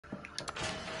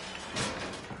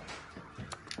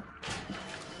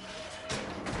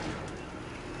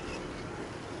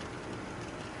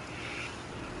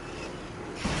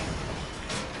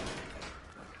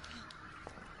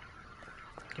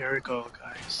Here we go,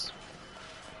 guys.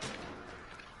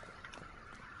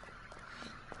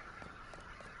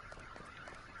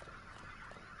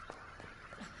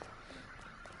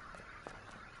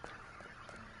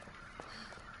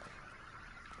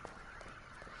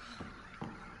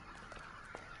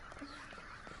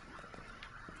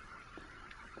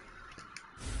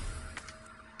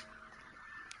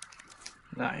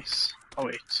 Nice. Oh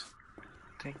wait.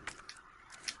 Think.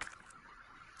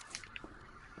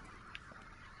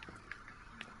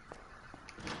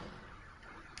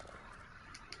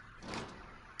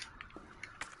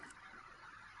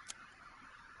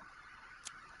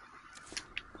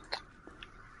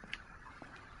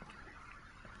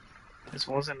 This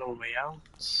wasn't the way out.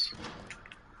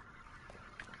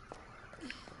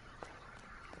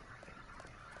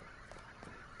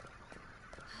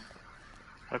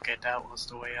 Okay, that was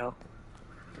the way out.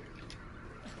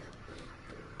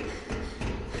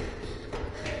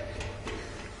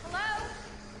 Hello?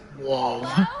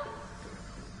 Whoa.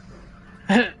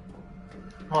 Hello?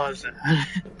 What was that?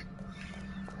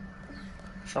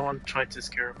 Someone tried to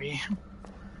scare me.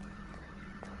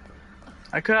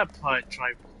 I could have tried to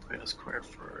play a square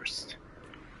first.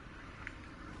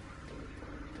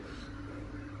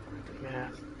 Yeah.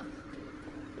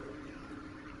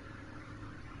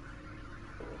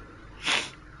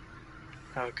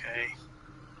 Okay.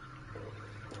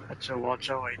 I should watch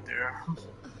out right there.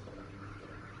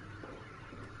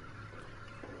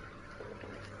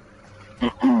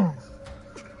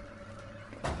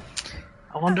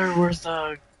 I wonder where's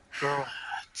the girl at?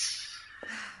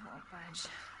 Won't budge.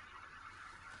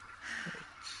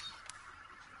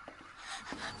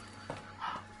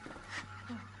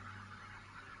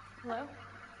 Hello?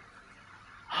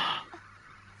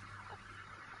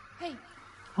 Hey,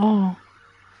 Oh.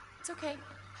 it's okay.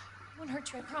 I won't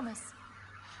hurt you, I promise.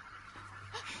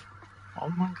 Oh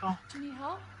my god. Do you need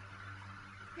help?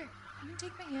 Here, you can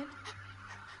take my hand.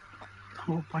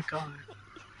 Oh my god.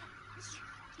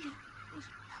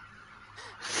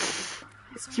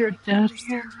 It's Your alright, I dad understand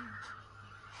here.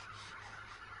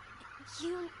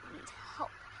 You need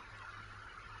help.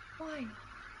 Why?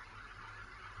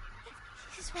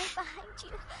 He's right behind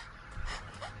you.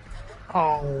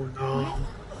 Oh no.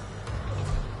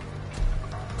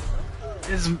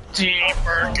 It's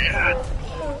deeper again.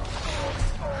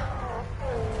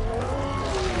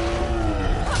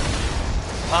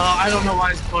 I don't know why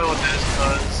I spoiled this,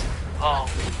 cause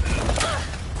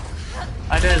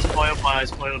I didn't spoil, but I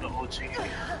spoiled the OG.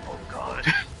 Oh god.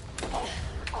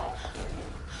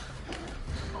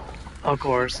 Of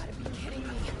course.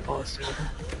 Supposed to.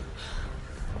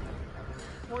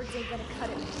 Words ain't gonna cut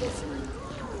it with this one.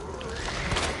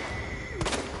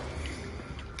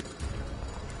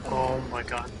 Oh my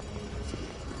god.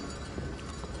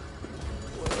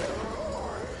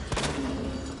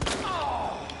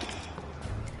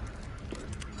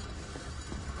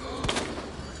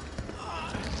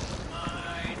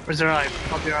 Where's your eye?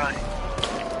 Pop your eye.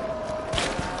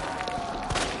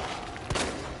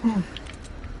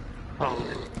 Oh.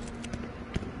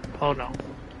 Oh no.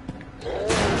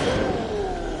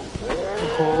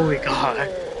 Holy god.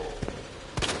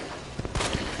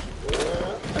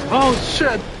 Oh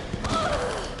shit!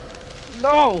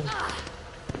 No!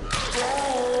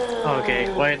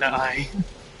 Okay, why in the eye?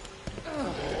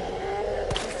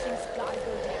 This thing's gotta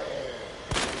go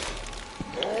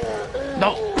down.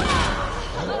 No!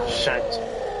 Shit.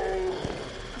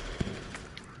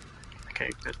 Okay,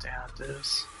 good to have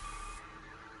this.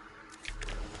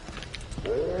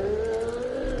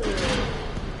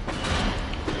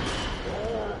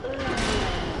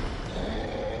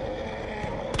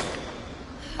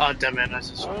 Oh damn it, I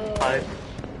just survived.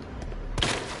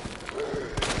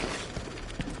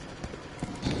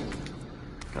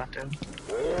 Goddamn.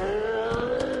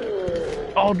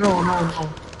 Oh no, no, no.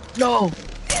 No!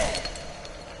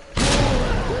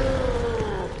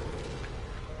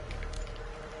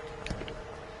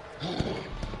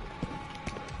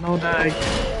 No die.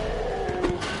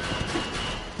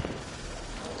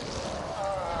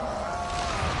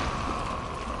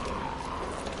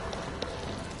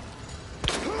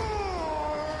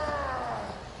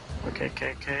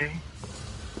 Okay.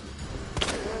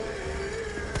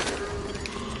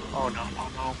 Oh no, no,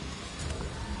 no.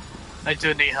 I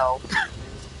do need help.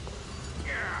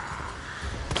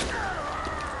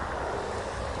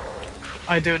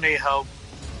 I do need help,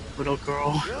 little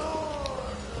girl.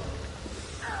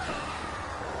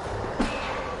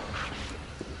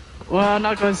 Well, I'm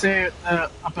not gonna say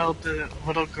about the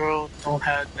little girl don't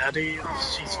have daddy.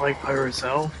 She's like by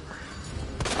herself.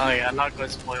 Oh yeah, I'm not gonna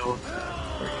spoil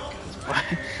for you guys, but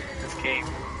this game,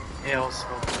 it also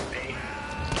for me.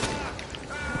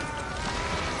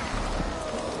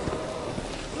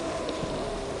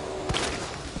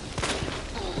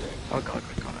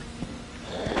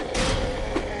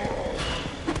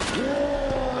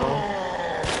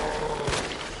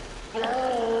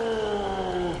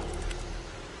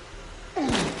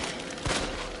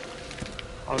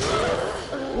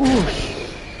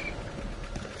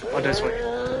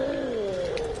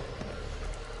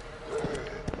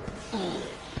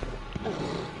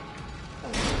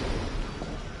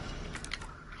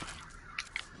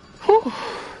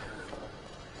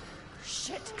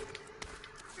 Shit.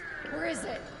 Where is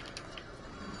it?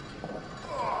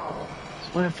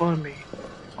 It's right in front of me.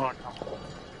 Oh no.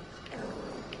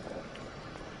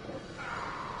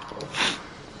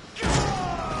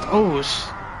 Oh,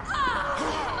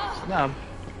 snap.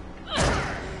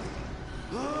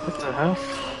 What the hell?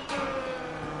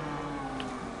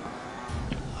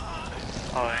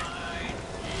 Alright.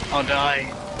 I'll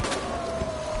die.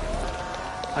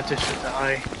 I just should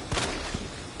die.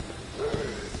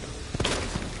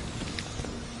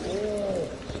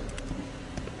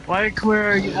 Why,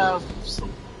 Claire, you have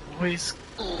some waste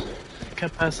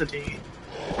capacity?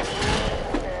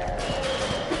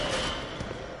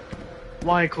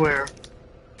 Why, Claire?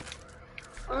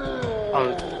 Oh,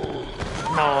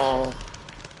 no.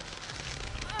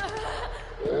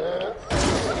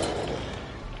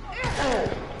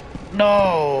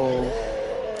 No.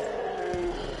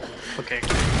 Okay.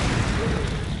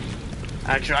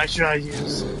 Actually, I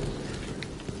use.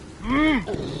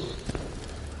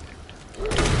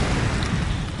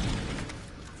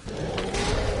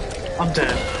 I'm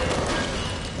dead.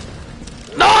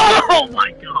 No! Oh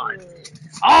my god!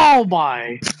 Oh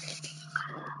my!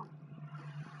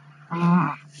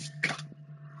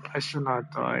 I should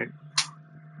not die.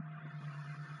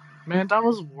 Man, that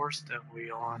was worse than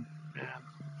Leon. Man,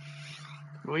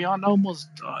 Leon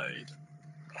almost died.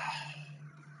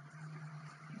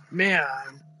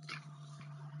 Man,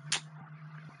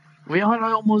 Leon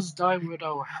almost died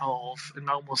without health and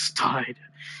almost died.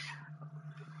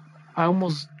 I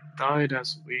almost died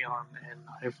as Leon and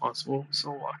I was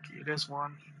so lucky. This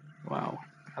one, wow,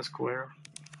 that's Claire.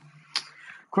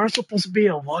 Claire's supposed to be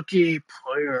a lucky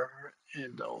player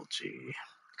in the OG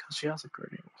because she has a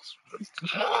grenade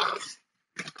launcher.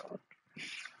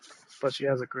 But she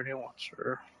has a grenade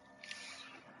launcher.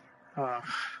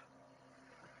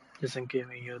 Isn't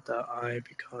giving you the eye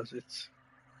because it's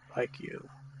like you.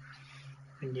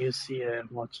 And you see it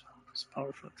and watch this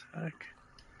powerful attack.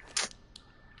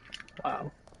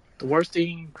 Wow. The worst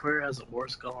thing, Claire has a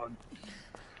worst gun.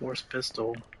 Worst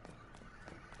pistol.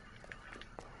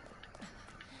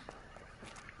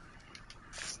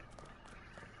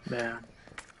 Man.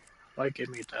 Why give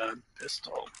me that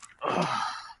pistol? Ugh.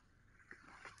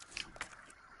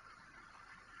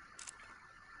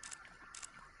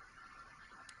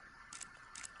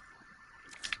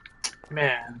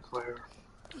 Man, Claire.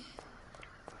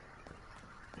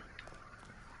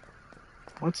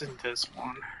 What's in this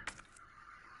one?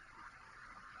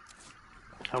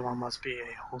 That one must be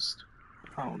a host.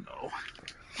 I don't know.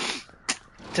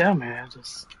 Damn it,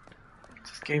 this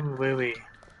game really.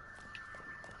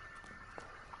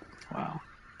 Wow.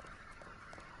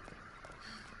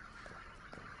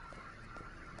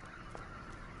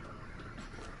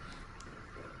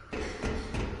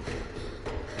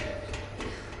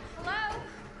 Hello?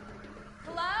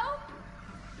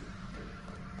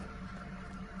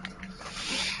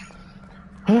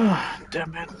 Hello?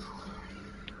 Damn it.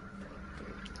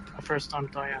 My first time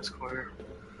dying as Claire.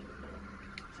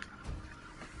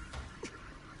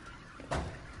 Won't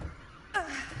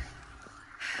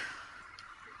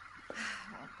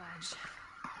budge.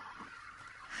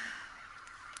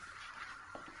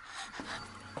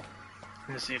 Let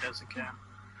me see this again.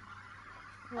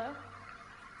 Hello?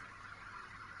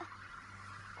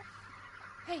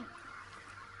 Hey.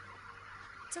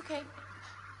 It's okay.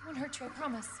 I won't hurt you, I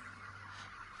promise.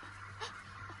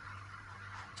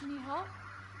 Do you need help?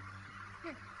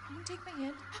 Here, you can take my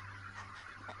hand.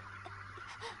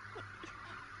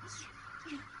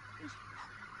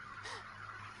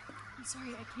 I'm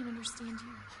sorry, I can't understand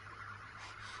you.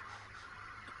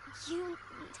 You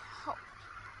need help.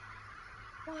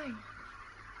 Why?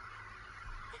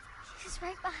 He's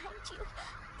right behind you.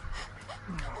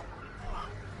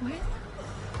 What?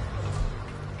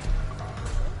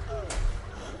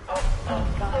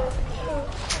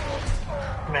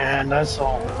 Man, that's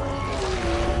all.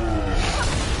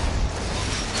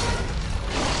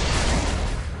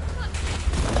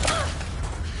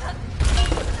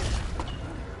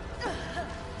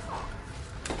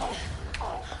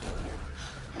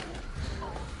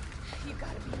 You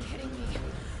gotta be kidding me.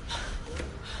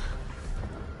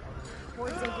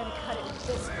 Words ain't gonna cut it with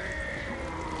this one.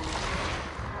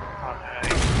 Okay.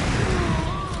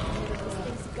 This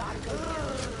thing's gotta go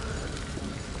down.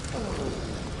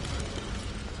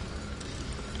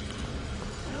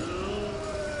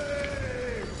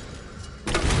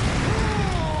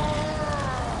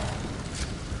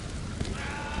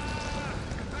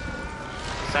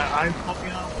 Is that eye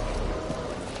popping up?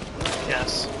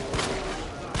 Yes.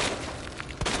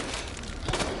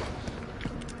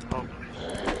 Oh.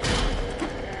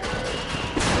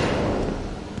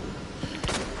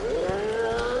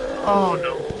 Oh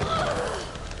no.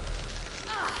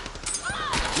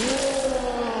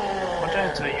 Why did I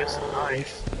have to use a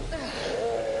knife?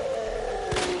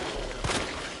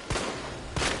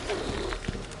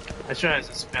 I should have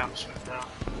just spam shot now.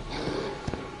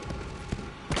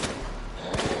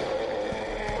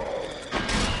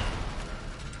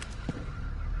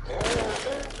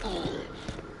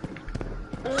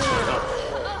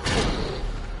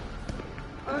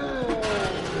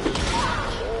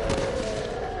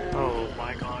 Oh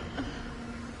my god.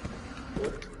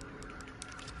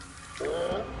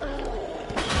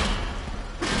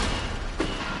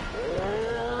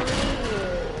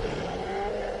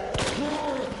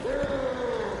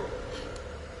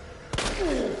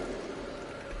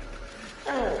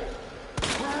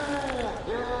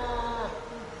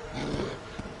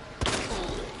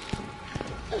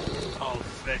 Oh,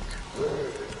 frick.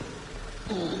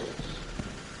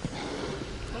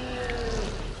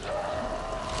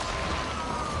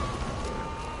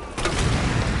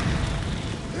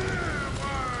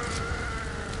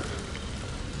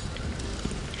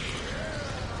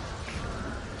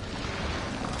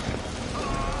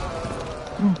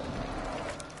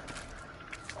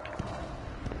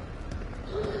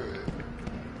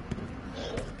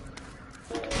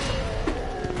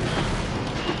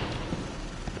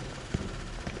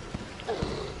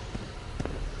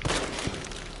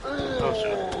 Oh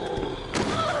shit.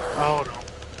 Oh no.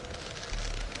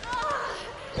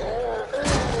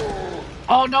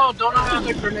 Oh no, don't I have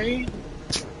the grenade?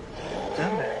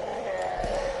 Damn it.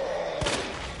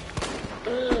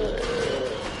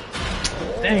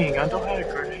 Dang, I don't have a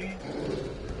grenade.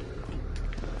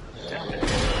 Damn it.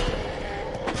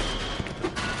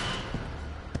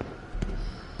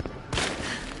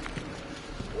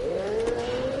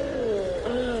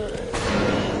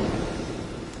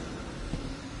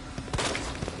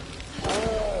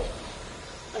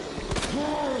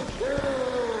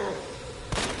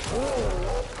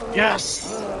 Yes!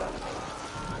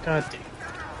 God damn.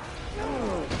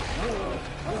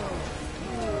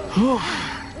 Whew.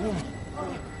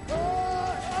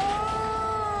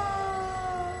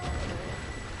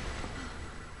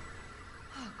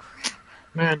 Oh, crap.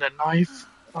 Man, that knife.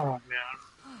 Oh man.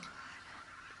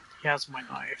 He has my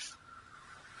knife.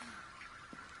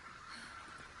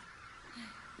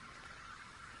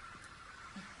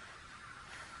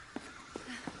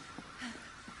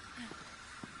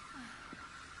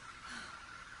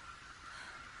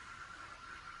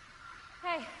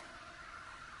 Hey,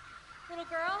 little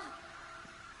girl.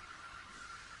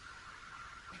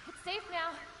 It's safe now.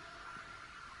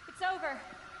 It's over.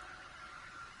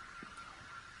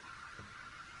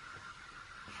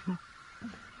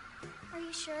 Are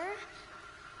you sure?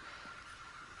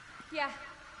 Yeah,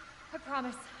 I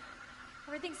promise.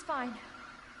 Everything's fine.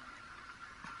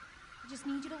 I just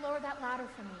need you to lower that ladder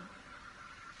for me.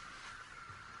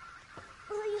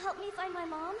 Will you help me find my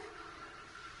mom?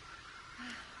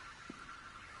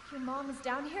 Your mom is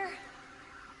down here?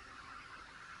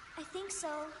 I think so.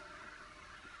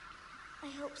 I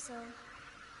hope so.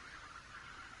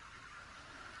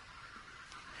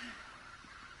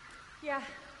 Yeah.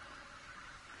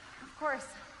 Of course.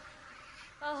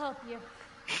 I'll help you.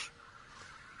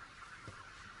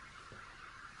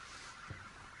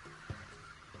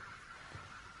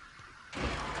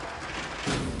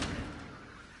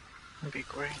 That'd be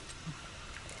great.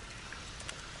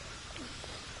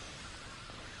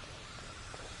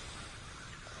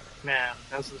 Man,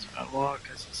 this is bad luck.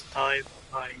 I just died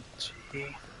by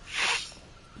G.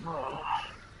 Oh.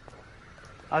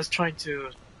 I was trying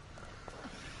to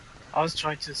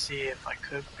see if I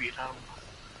could beat him.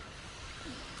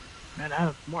 Man, I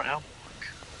have more ammo.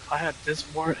 If I had this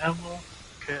more ammo,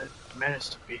 I could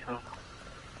manage to beat him.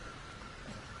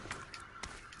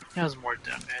 He has more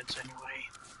damage anyway.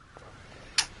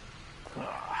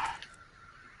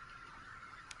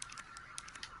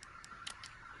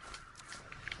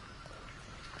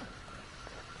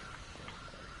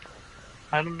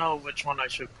 I don't know which one I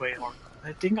should play, or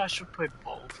I think I should play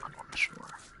both. I'm not sure.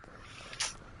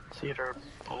 It's either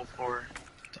both or.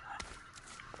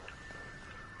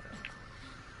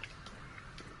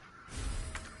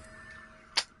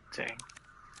 Dang.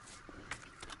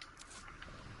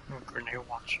 Oh, grenade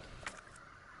launcher.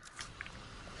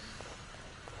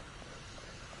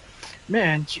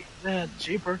 Man, G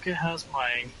Birkin has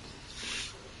my.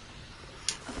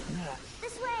 Yeah.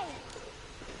 This way!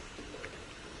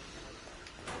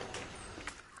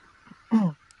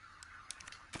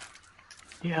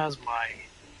 He has my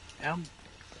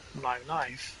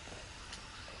knife.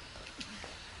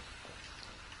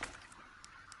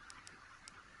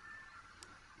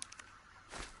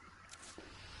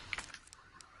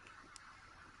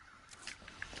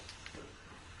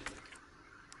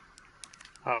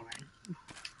 Alright.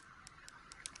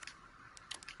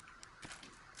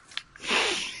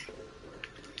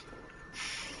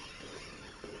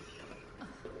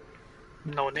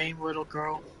 No name, little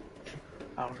girl?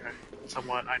 Okay.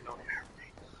 Someone I know your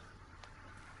name.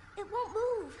 It won't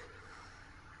move.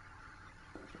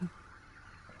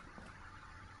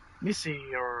 Let me see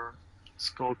your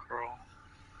schoolgirl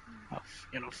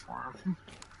uniform.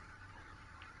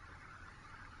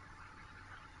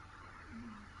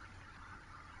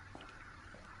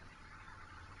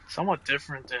 Somewhat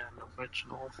different than the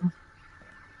original.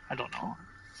 I don't know.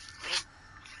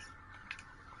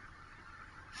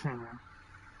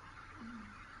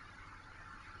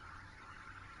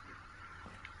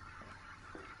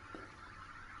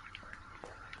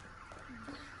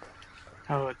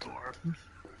 How adorable.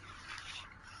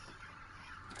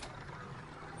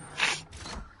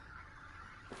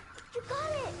 You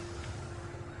got it.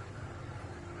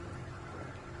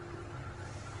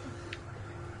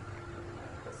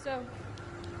 So,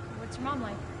 what's your mom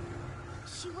like?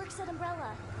 She works at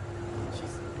Umbrella.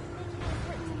 She's making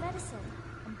important medicine.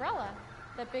 Umbrella?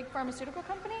 That big pharmaceutical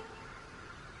company?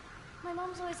 My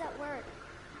mom's always at work.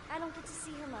 I don't get to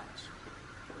see her much.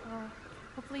 Well,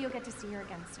 hopefully you'll get to see her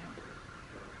again soon.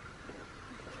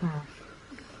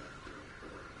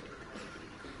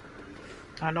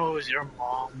 I know it was your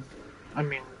mom. I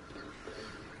mean,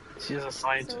 she's a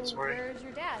scientist, so right? where's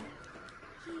your dad?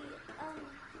 He,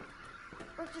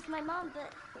 worked with my mom,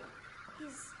 but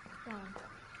he's gone.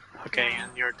 Okay, Yeah.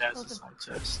 and your dad's a Both of-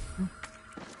 scientist.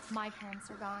 My parents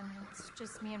are gone. It's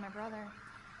just me and my brother.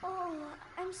 Oh,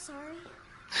 I'm sorry.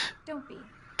 Don't be.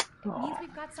 It means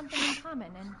we've got something in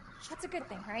common, and that's a good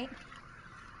thing, right?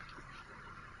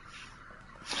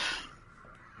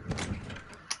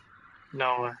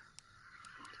 No.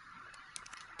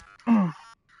 I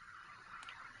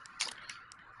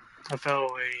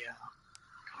felt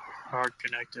a heart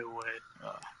connected with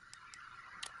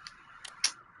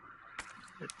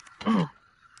okay,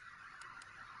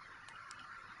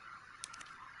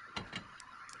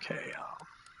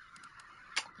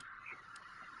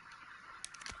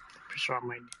 pretty sure I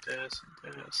might need this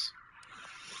and this.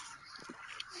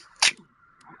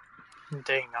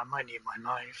 Dang, I might need my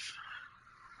knife.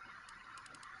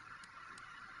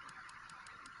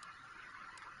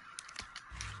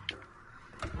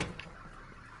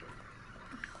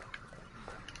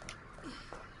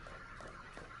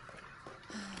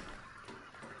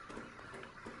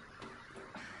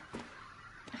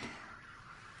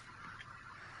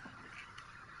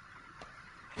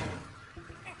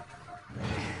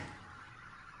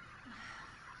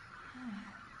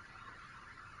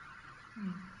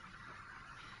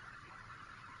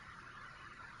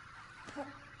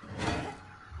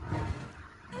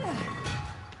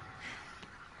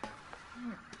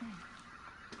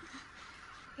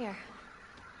 Here.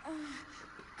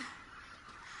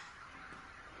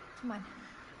 Come on.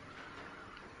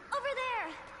 Over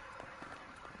there!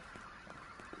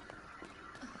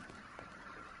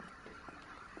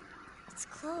 It's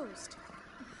closed.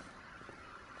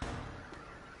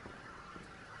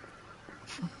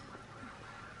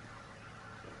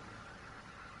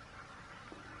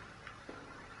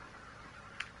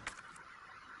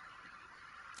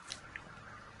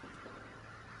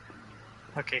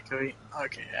 Okay, can we?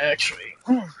 Okay, actually.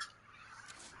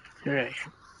 Okay.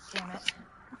 Damn it.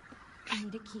 I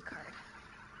need a key card.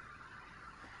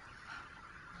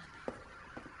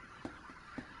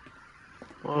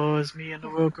 Oh, it's me and the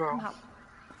little girl. Come out.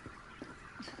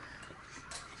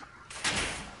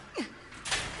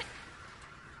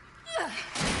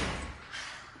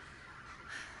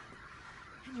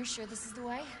 You're sure this is the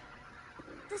way?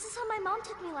 This is how my mom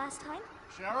took me last time.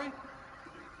 Sherry?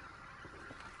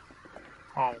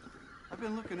 Oh. I've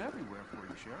been looking everywhere for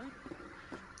you, Sherry.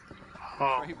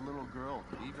 Oh. Brave little girl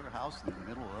to leave her house in the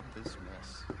middle of this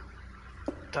mess.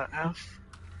 The F?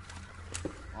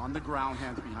 On the ground,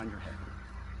 hands behind your head.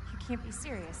 You can't be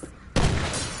serious.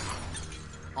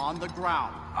 On the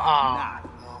ground. Ah.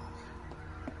 Now.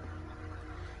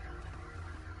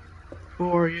 Who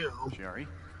are you? Sherry,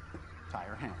 tie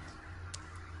her hands.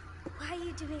 Why are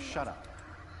you doing this? Shut up.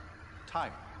 Tie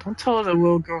her. Don't tell the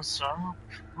little girl stop.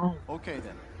 Oh. Okay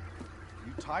then.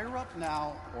 You tie her up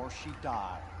now or she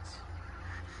dies.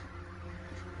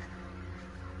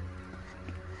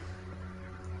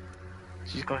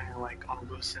 She's going to like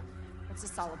unloosen. What's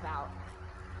this all about?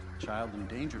 Child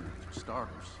endangerment for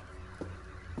starters.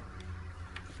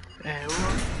 And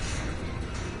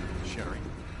Sherry,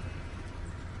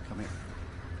 come here.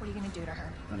 What are you gonna do to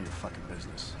her? None of your fucking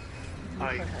business. If you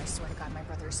hurt her, I swear to God, my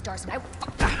brother is stars and I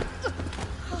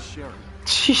will... Sherry.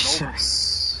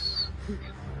 Jesus.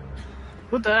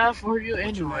 Who the F are you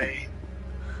What's your anyway? name?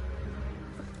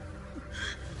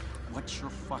 What's your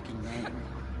fucking name?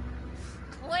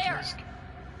 Claire! Just-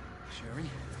 Sherry,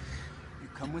 you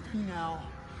come with me now,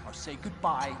 or say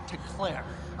goodbye to Claire.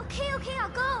 Okay, I'll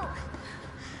go.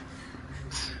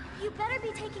 You better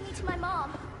be taking me to my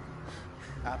mom.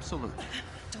 Absolutely.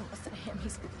 Don't listen to him,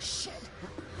 he's full of shit.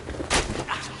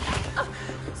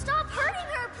 Stop hurting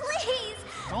her, please.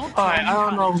 Don't Alright, tell me I don't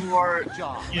how know to who do are my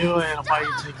job. you and why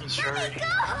you Stop! taking Let me Sherry.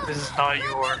 go! This is not Let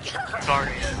your me go!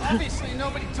 guardian. Obviously,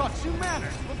 nobody taught you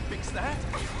manners. We'll fix that.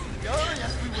 Oh,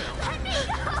 yes, we will. Let me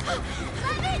go!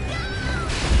 Let me go!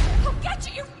 He'll get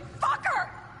you, you fucker!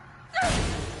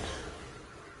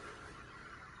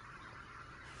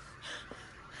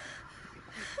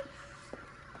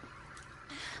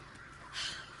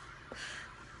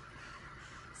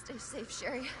 Stay safe,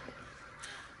 Sherry.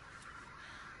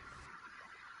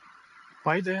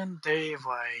 Why didn't they,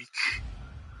 like,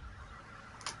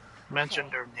 mention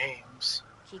their names?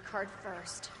 Key card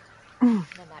first. Then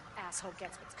that asshole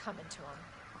gets what's coming to him.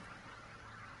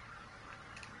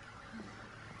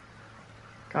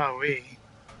 Golly.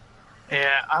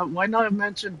 Yeah, why not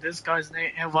mention this guy's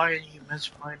name and why didn't you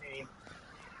mention my name?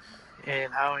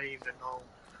 And how I even know?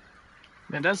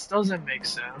 Man, that doesn't make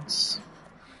sense.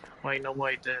 Why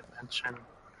nobody didn't mention,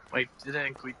 why didn't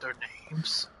include their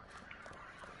names?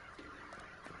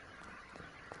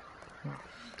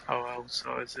 Oh well,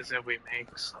 so this is a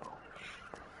remake, so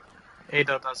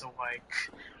Ada doesn't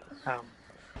like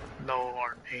know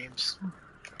our names.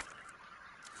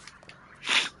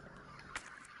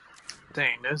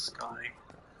 Dang, this guy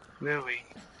really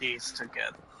needs to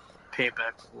get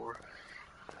payback for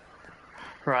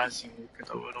harassing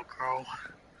the little girl.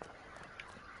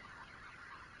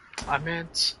 I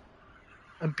meant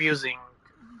abusing.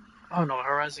 Oh no,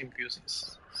 harassing, abusing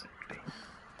is the same thing.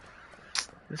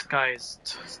 This guy is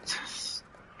just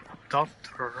adopt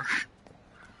her.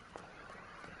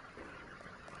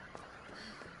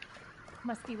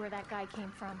 Must be where that guy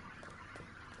came from.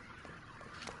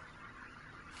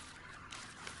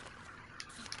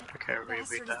 Okay, reread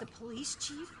Bastard is that. the police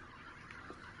chief?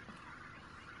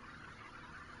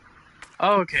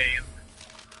 Okay,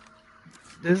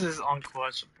 this is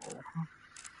unquestionable.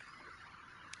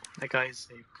 That guy is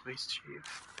a police chief.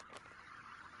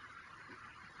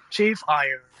 Chief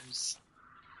Irons.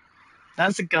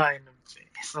 That's the guy in the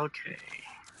face. Okay.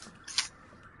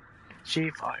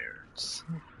 Chief Irons.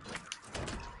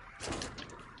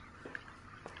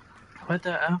 What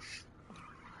the F?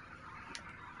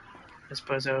 I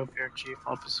suppose I hope you're chief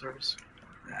officers.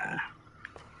 Nah.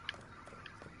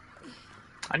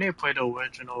 I need to play the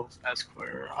original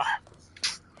Esquire.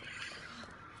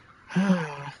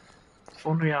 If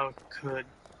only I could.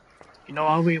 You know,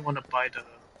 I really want to buy the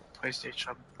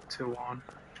PlayStation 2 one.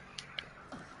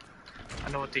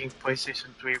 I don't think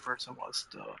PlayStation 3 version was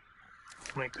the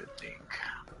only good thing.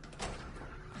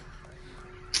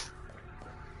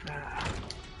 Can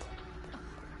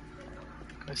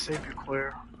I save you,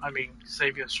 Claire? I mean,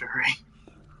 save you, Sherry.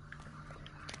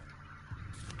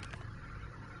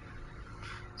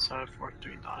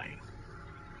 7439.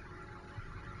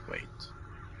 Wait.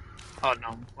 Oh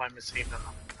no, I'm missing the number.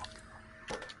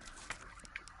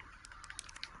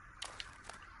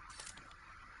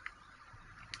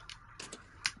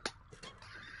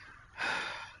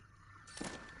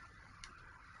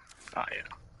 Ah, yeah.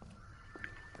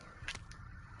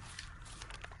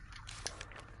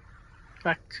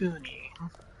 Raccoony.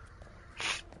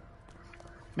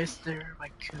 Mr.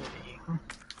 Raccoony.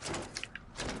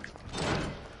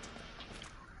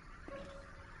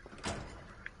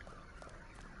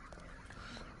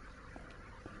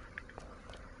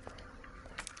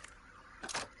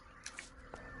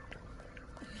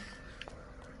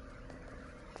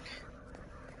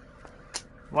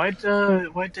 Why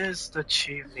does the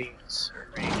chief need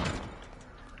Sherry?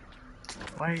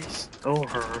 Why stole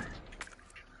her?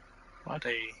 What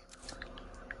they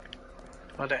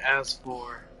ask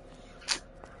for?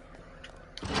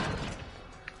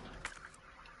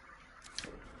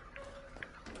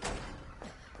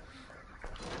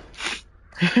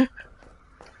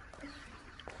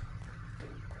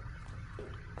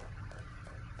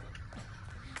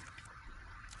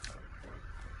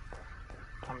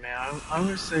 I mean, I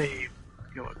would say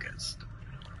go against.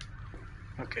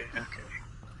 Okay.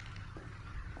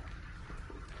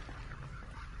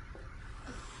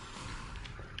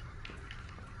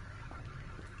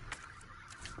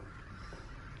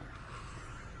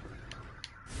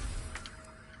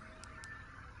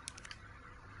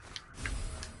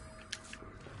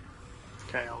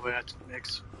 Okay, I'll wait to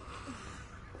mix.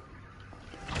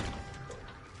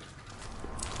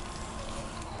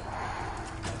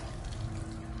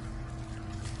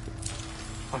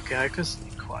 Okay, I could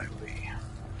sneak quietly.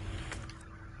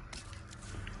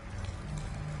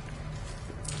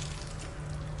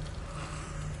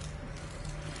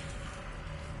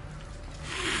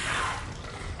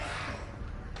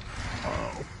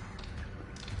 Oh.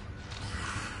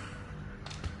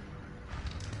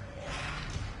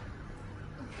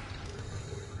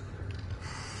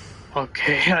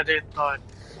 Okay, I didn't thought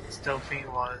stealthing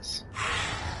was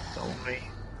the only.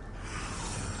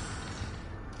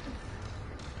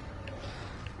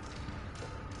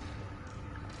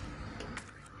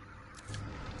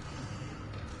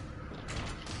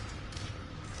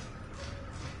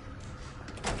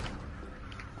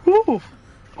 Woo!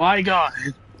 My God!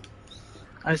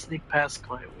 I sneaked past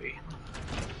quietly.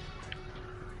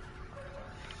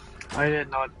 I did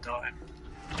not die.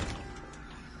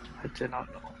 I did not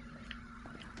know.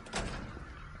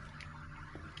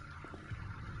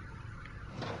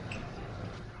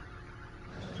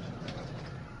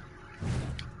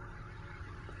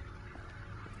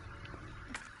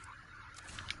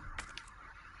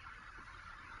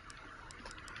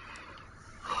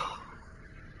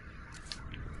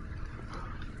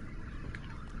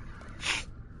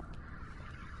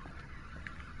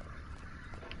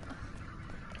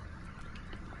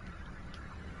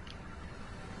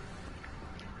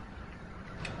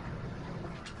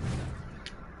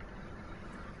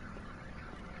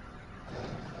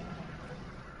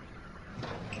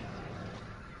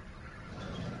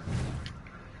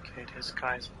 Okay, this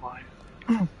guy's alive.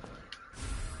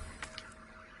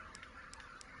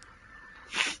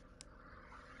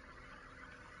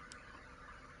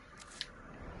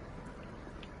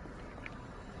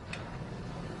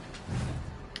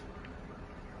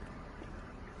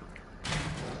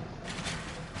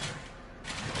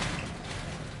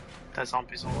 That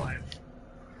zombie's alive.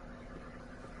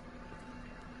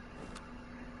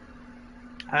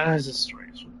 That is a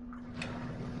strange one.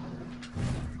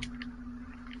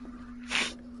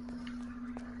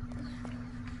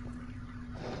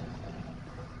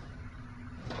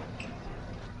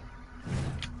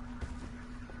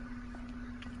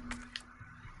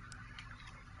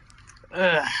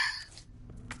 Ugh.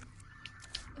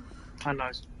 I know I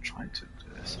was trying to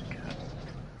do this again.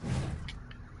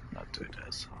 Not do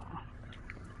this, huh?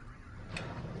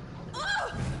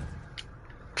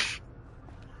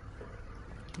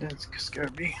 That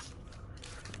scared me.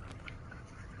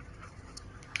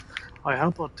 Alright, how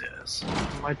about this?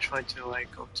 I might try to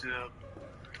like go to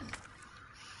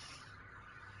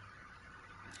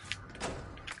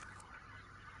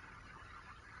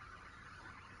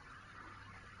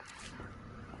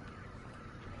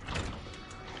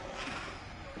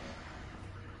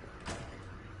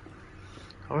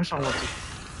I wish I wanted to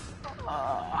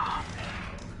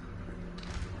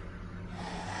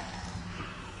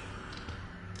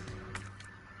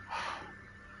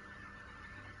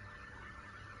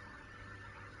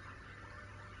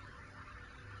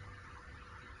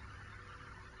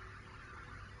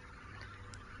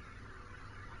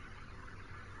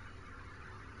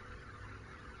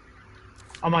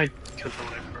I might kill the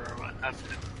Viper, but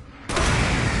F it.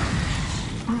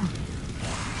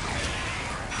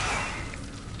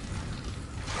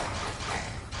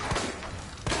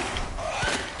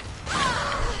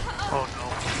 Oh no.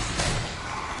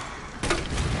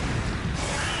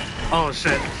 Oh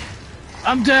shit.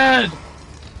 I'm dead!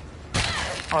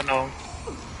 Oh no.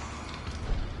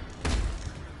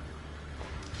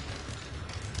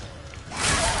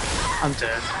 I'm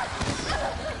dead.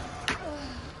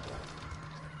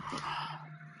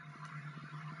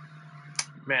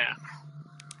 Man.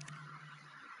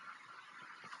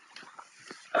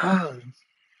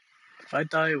 If I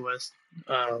die with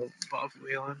Bob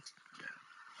Whelan,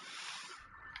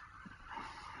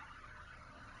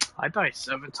 I die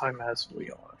 7 times as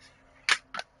Leon.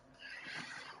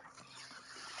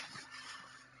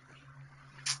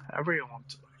 Everyone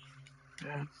to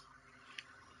yeah.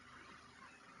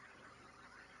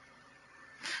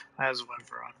 As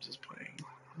whenever I'm just playing.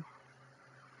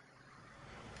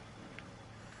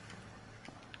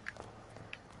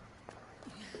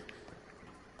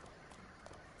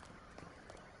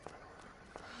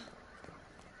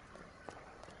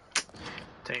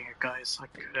 Dang it, guys! I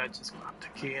could have just grabbed the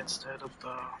key instead of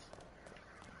the.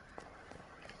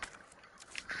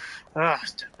 Ah,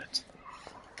 damn it!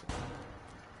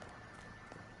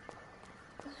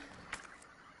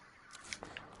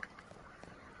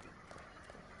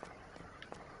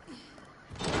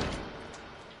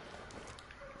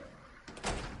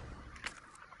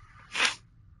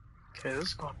 Okay,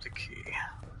 let's grab the key.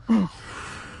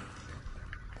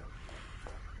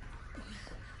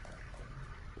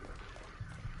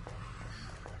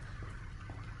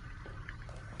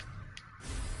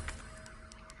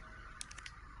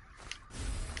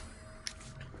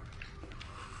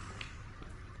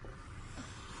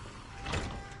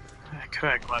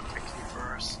 Try to grab the key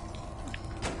first.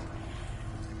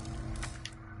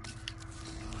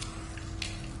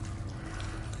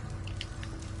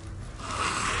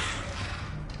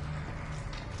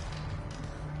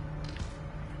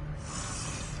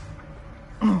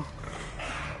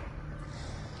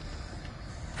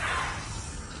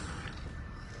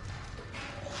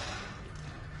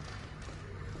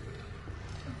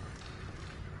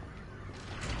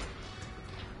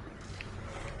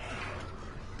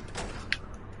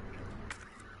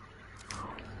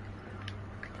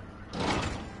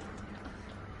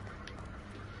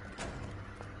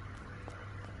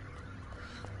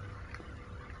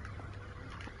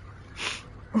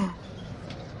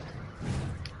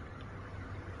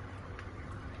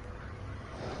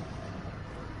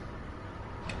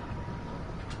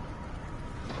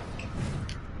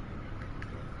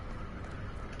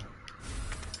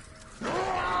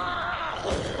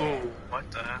 Oh,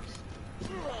 what the F?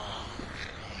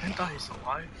 I thought he's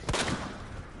alive.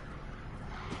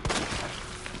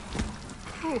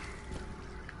 Oh.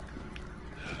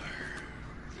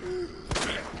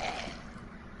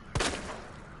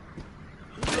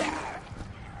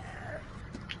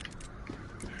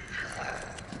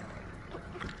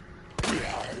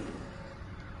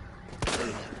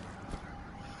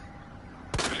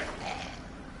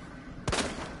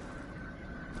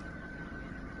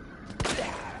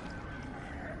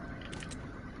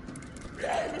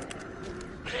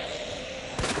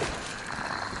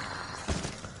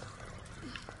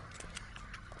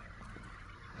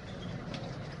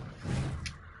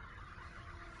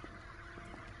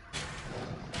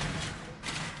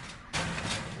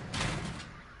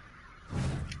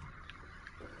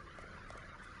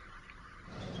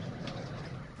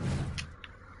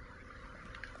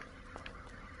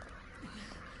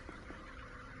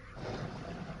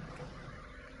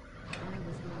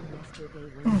 Yesterday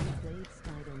when you played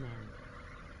Spider-Man.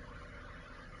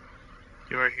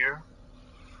 You were here?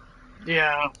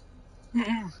 Yeah.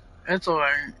 It's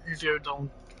alright if you don't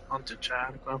want to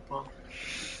chat, Grandpa.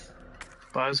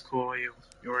 But it's cool you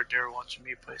were there watching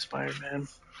me play Spider-Man.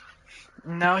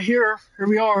 Now here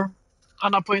we are.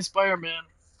 I'm not playing Spider-Man.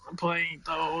 I'm playing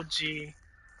the OG,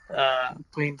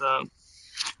 playing the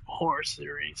horror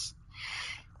series.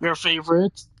 Your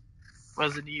favorite?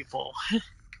 Resident Evil.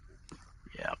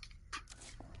 Yep.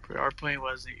 We are playing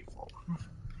Resident Evil.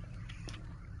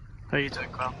 How you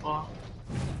doing, Grandpa?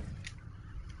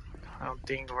 I don't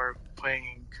think we're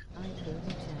playing.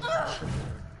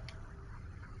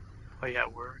 Oh yeah,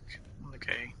 work.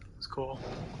 Okay, it's cool.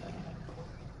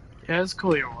 Yeah, it's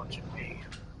cool you're watching me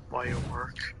while you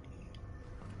work.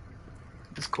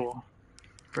 It's cool.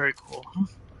 Very cool.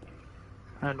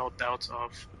 I have no doubts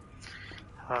of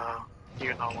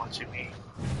you not watching me.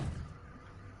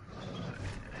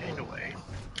 Anyway.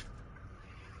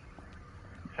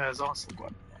 Yeah, it's awesome.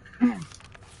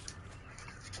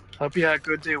 Hope you had a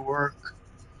good day at work.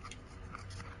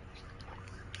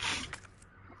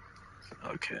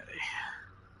 Okay.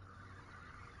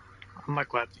 I might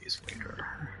grab these later.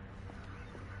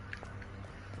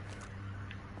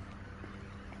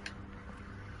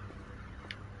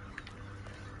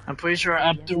 I'm pretty sure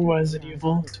after Resident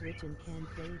Evil 3.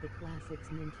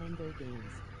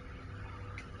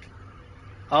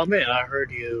 Oh man, I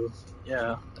heard you.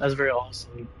 Yeah, that's very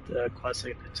awesome. The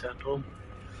classic Nintendo.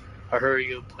 I heard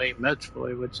you play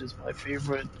Metroid, which is my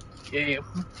favorite game.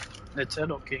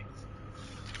 Nintendo game.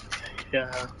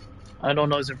 Yeah. I don't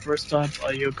know it's your first time,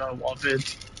 but you're gonna love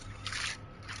it.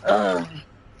 I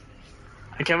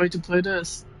can't wait to play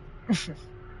this. Can't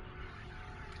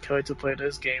wait to play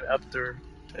this game after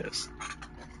this.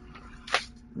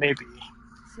 Maybe.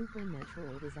 Super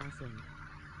Metroid is awesome.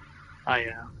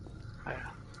 Yeah.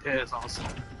 It is awesome.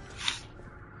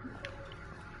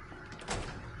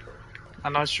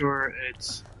 I'm not sure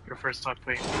it's your first time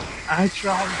playing. Actually,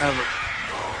 I've never.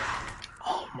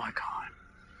 Oh my god.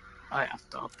 I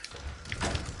effed up.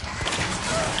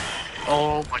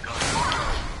 Oh my god.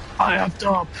 I effed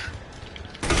up.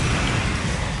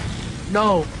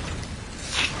 No.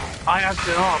 I effed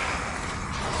it up.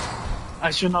 I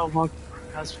should not walk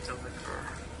past the liquor.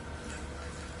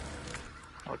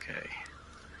 Okay.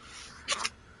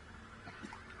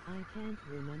 I can't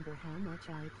remember how much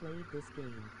I played this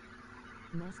game.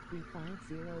 Must be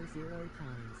 500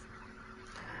 times.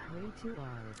 Way too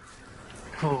hard.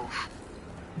 Oh.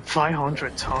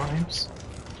 500 times?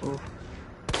 Oh.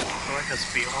 Like a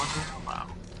speedrunner? Wow.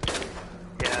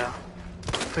 Yeah.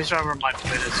 Pretty sure I might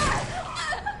play this game.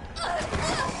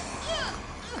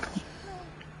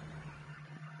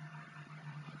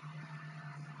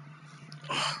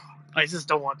 I just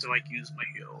don't want to like use my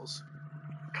heals.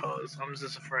 Cause I'm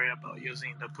just afraid about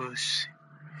using the bush.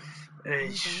 You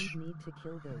Ish. don't need to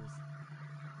kill those.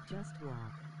 Just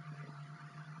walk.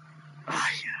 Ah,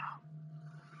 yeah.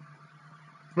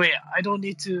 Wait, I don't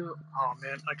need to. Oh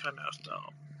man, I kind of effed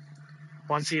up.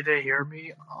 Once they hear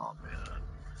me, oh man,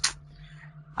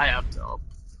 I effed up.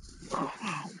 Oh,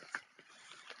 wow.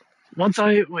 Once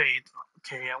I wait,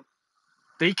 okay,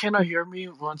 they cannot hear me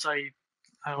once I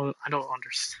don't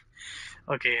understand.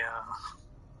 Okay,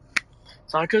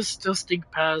 so I could still sneak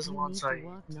past You once need to I.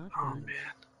 walk, not Oh run.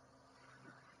 man.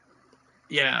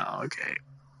 Yeah, okay.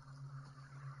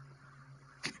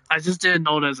 I just didn't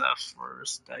notice at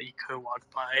first that you could walk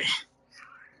by.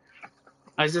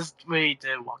 I just really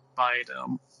did walk by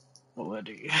them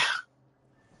already.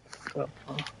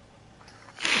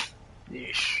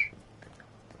 Yeesh.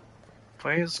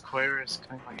 Playing Square is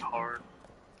kind of like hard.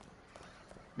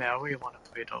 Man, I really want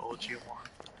to play the OG one.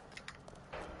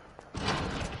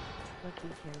 But be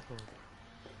careful.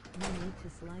 You need to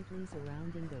slightly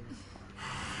surrounding those.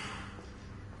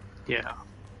 Yeah.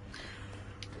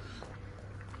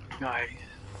 I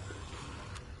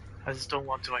just don't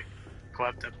want to like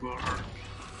grab that blue herb.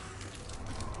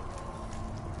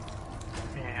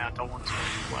 Yeah, I don't want to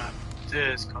like grab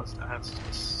this cause that's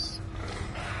just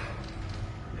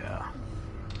yeah.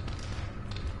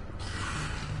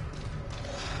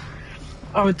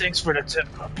 Oh, thanks for the tip,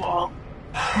 Paul.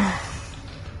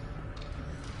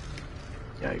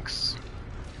 Yikes.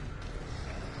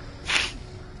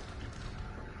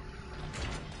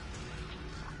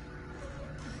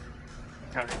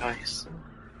 Alright, nice.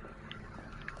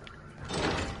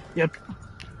 Yep.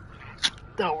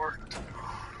 That worked.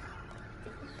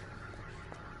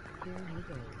 Here you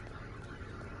go.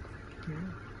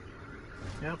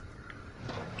 Yep.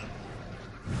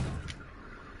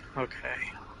 Okay.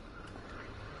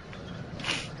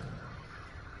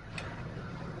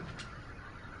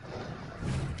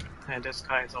 And this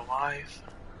guy's alive.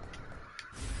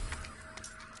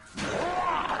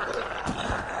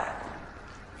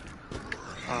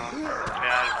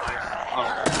 Yeah, alive. Oh.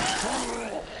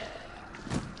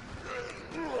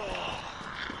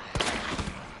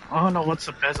 I don't know what's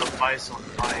the best advice on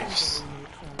knives.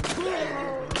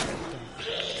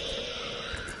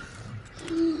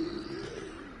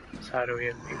 So how do we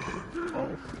make it?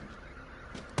 Oh.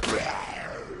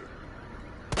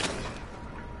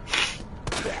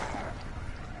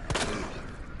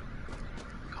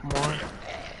 Come on.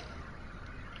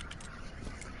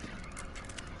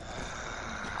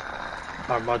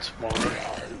 Are much smaller.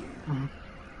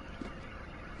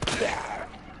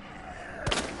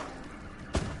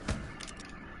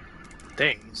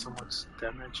 Dang, so much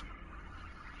damage.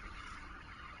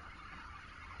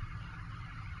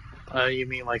 You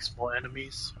mean like small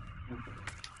enemies?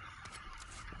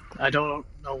 I don't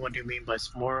know what you mean by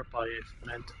small, but it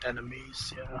meant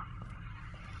enemies, yeah.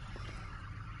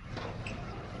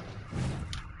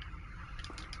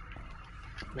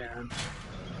 Man.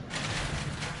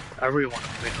 I really want to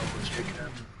play the OG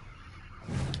again.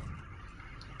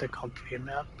 The complete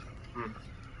map?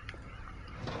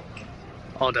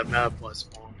 Oh, the map was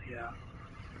small, yeah.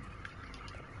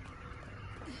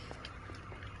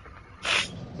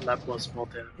 The map was small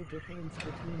then. The difference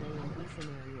between A and B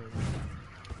scenarios.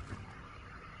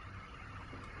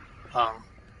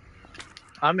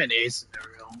 I'm in A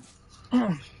scenario.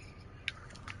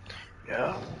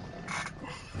 Yeah.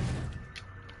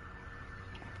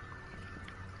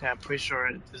 Yeah, I'm pretty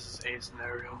sure this is A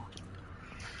scenario.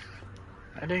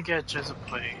 I didn't get a chance to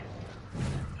play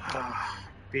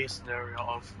B scenario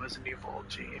of Resident Evil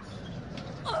OG.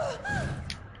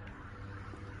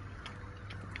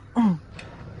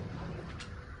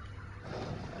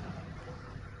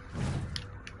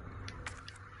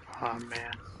 Oh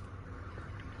man.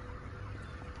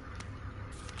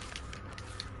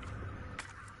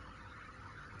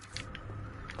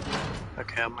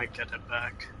 Okay, I might get it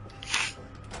back.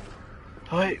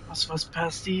 Wait, let's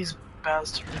pass these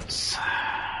bastards.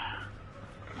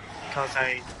 Cause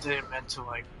I didn't meant to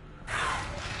like.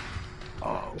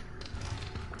 Oh.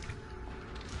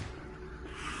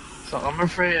 So I'm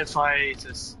afraid if I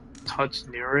just touch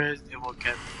near it, it will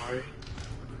get worried.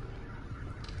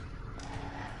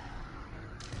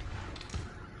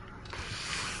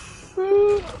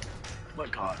 Oh my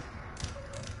god.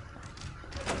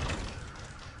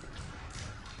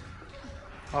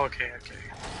 Okay.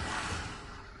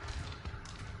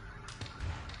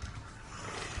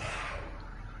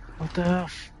 What the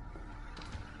F?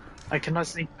 I cannot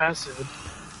sneak past it.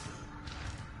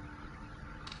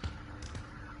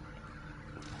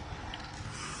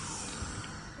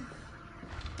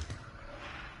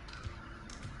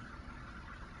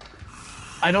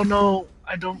 I don't know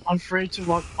I'm afraid to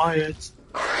walk by it.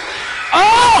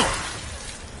 Oh!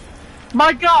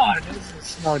 My god!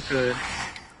 This is not good.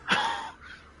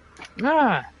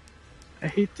 Ah! I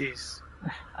hate these.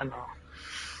 I know.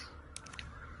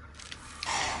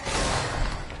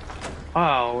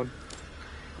 Wow.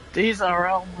 These are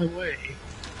out of my way.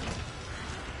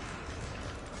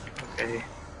 Okay.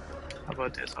 How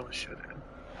about this? I will shoot him.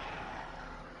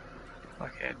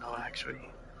 Okay, no, actually.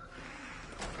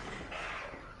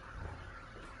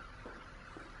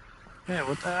 Yeah,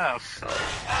 what the F?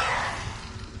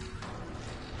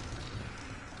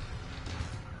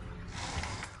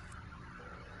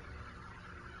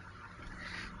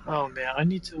 Oh man, I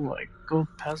need to like go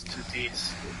past to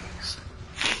these things.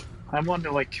 I want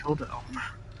to like kill them.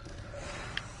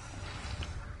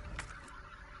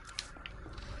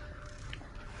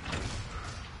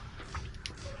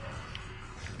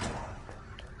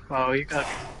 Wow, you got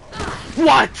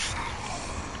what?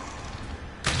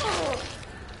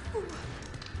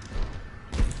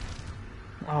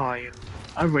 Oh,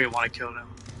 I really want to kill them.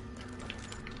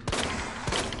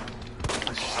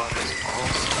 I saw this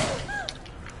balls.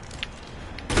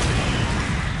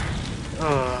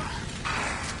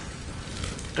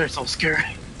 They're so scary.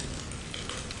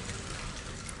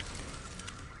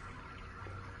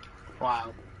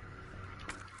 Wow.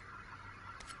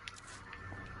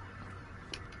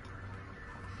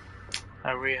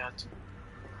 I really had to.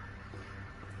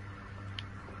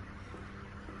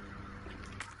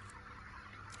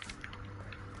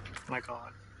 My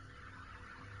god.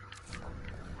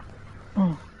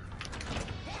 Oh.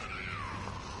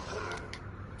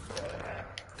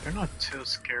 They're not too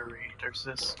scary. There's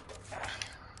this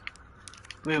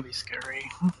really scary.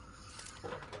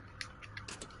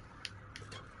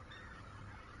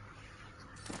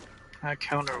 I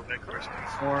counter vigorous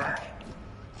before.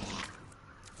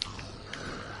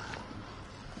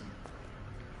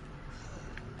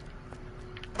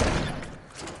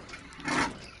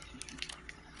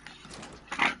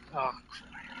 Oh.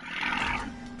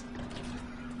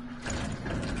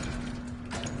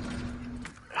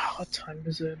 What time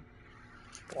is it?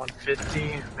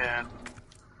 1:50? Man,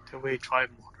 do we drive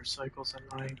motorcycles at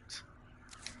night?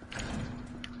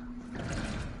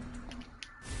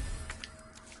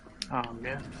 Oh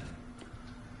man.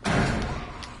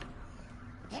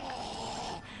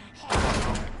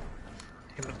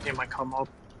 He might come up.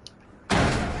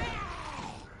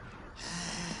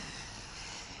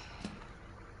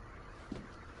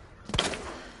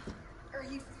 Are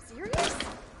you serious?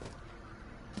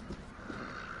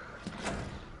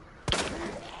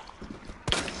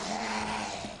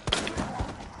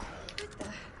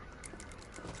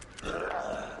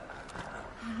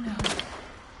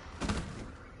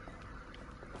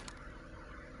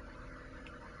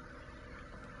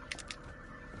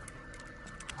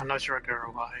 I'm not sure they're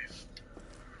alive.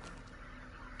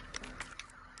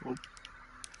 Oop.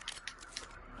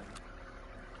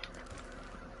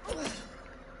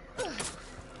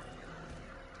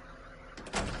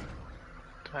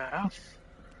 The F?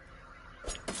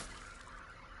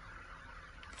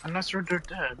 I'm not sure they're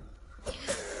dead.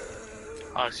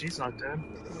 Oh, she's not dead.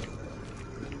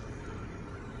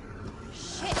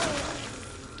 Shit!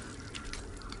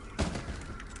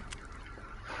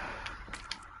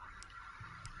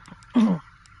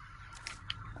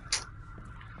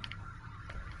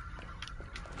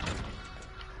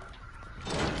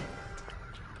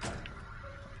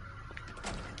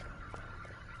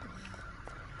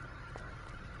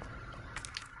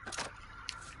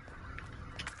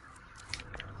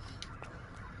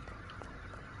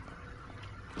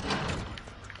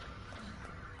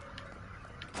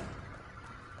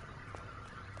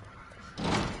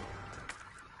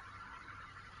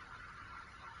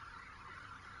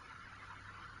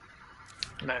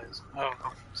 That is. Oh,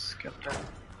 skip that.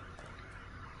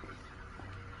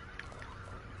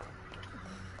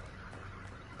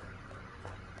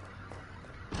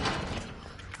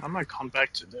 I might come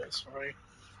back to this, right?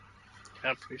 Yeah,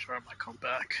 I'm pretty sure I might come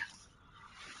back.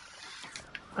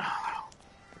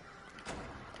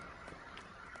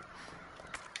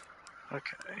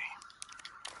 Okay.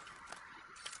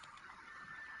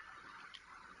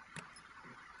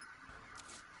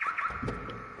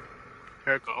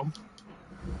 Here we go.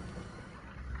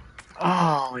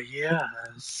 Oh,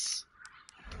 yes.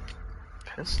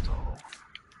 Pistol.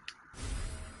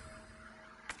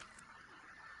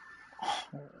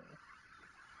 Oh.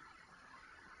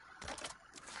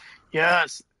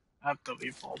 Yes! I have the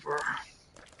revolver.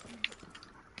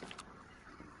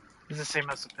 It's the same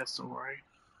as the pistol, right?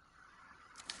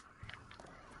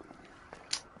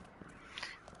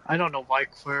 I don't know why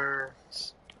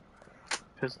Claire's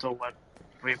pistol went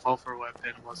revolver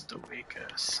weapon was the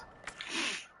weakest.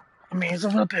 I mean, it's a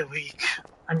little bit weak.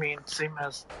 I mean, same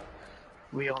as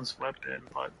Leon's weapon,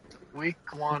 but the weak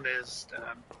one is its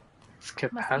Must be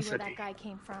where capacity. that guy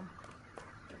came from.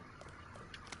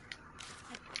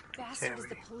 That bastard is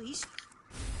the Clarie. police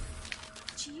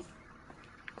chief?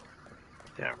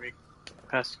 Yeah, we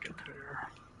passed good here.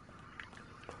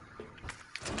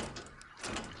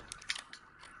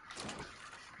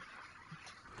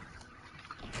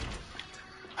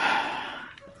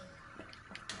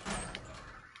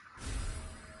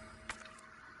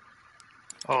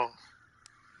 Oh.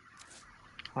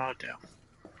 Oh, damn.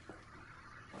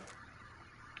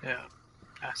 Yeah,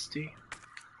 nasty.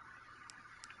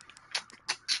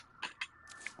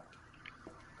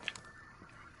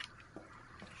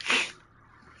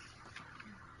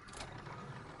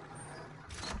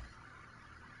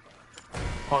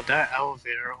 Oh, that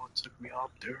elevator took me up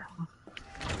there.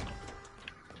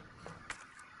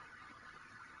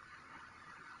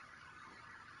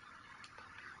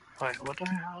 Wait, what do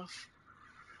I have?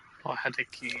 Oh, I had the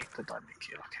key, the diamond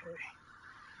key, okay.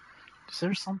 Is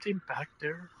there something back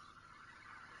there?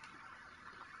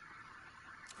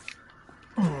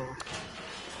 Hmm.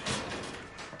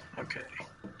 Okay.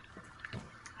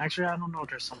 Actually, I don't know if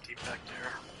there's something back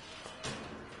there.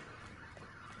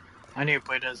 I need to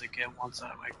play this again once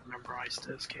I memorize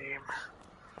this game.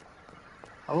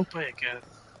 I will play again.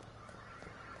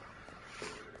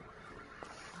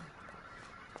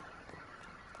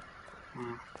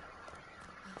 Hmm.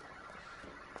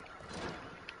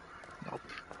 Nope.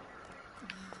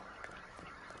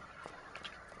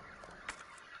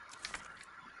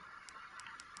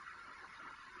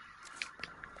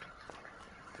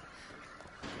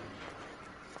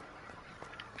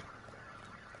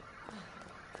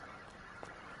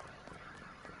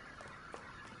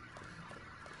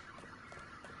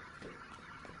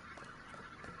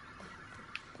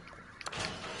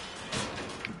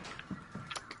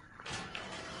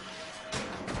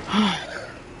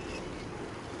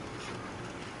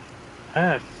 I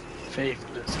have faith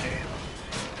in this game.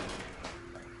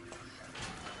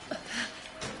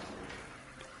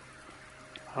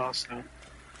 Awesome.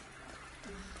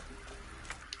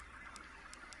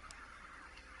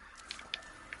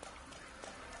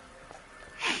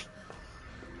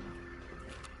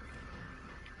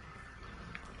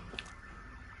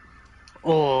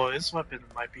 Oh, this weapon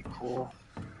might be cool.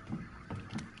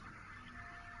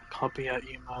 Copy an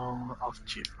email of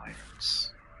Chief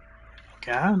Irons.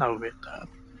 Okay, I don't know with that.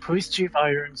 Police Chief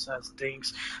Irons says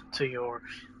thanks to your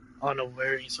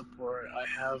unwavering support, I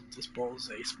have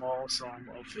disposed a small sum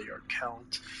of your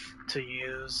account to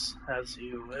use as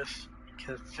you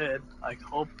can fit. I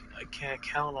hope I can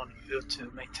count on you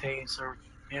to maintain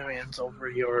surveillance over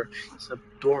your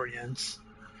subordinates,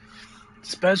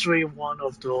 especially one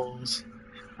of those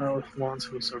ones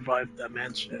who survived the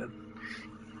mansion.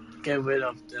 Get rid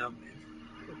of them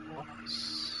if it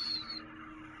was.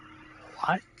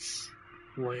 What?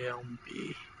 Will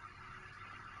be.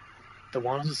 The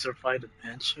ones who survived the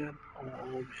mansion? Oh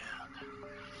man.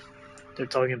 They're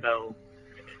talking about.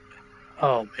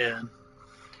 Oh man.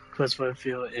 Chris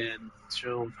Winfield and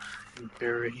Joe and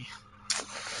Barry.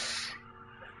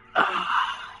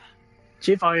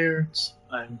 Chief Irons.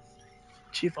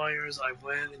 Chief Irons. I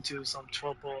went into some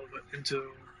trouble with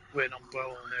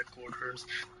Umbrella headquarters.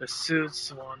 The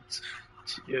suits want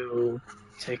to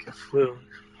take a few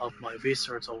of my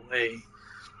research away,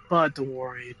 but don't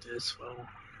worry, this will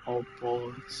all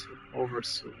blow over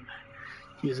soon.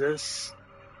 You just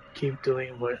keep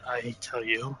doing what I tell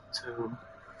you to,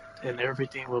 and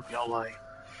everything will be alright.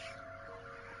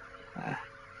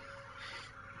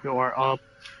 You are up.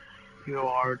 You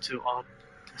are to up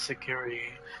the security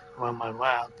around my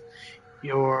lab.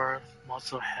 Your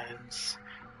muscle hands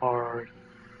are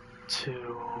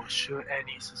to shoot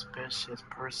any suspicious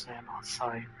person on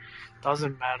sight.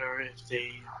 Doesn't matter if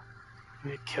they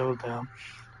kill them,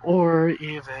 or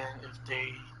even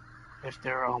if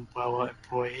they're Umbrella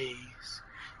employees.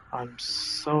 I'm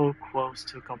so close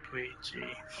to complete G,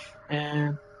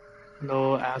 and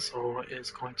no asshole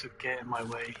is going to get in my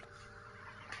way.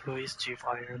 Please, Chief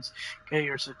Irons, get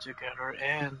your shit together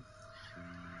and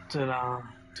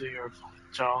do your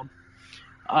job.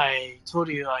 I told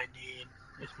you I need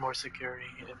more security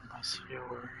in my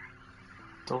sewer.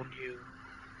 Don't you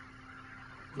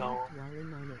know? Keep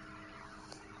dwelling on it.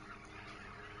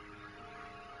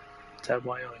 Is that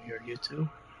why on your YouTube?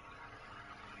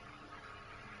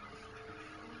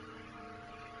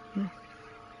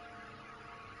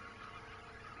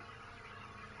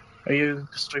 Are you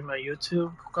streaming on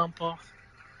YouTube, Grandpa?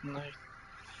 Nice.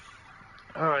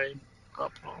 Alright,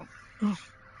 Grandpa.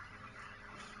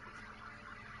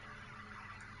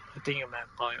 I think you meant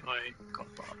by I got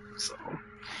bought, so.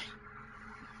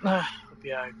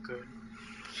 Yeah, good.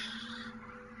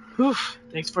 Whew,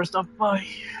 thanks for stopping by.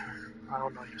 I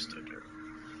don't know you stood there,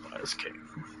 but escape.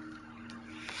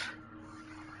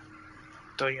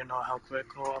 Don't you know how quick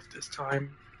go off this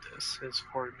time? This is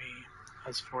for me.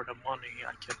 As for the money,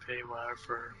 I can pay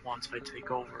whatever once I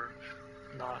take over.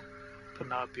 Not, but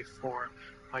not before.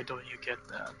 Why don't you get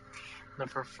that?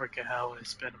 Never forget how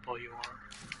expendable you are.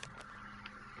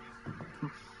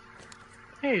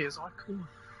 Hey, it's all cool.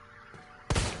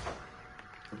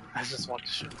 I just want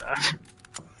to shoot that.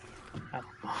 I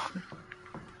don't know.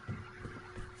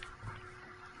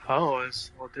 Oh,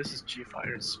 this is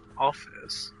G-Fire's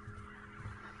office.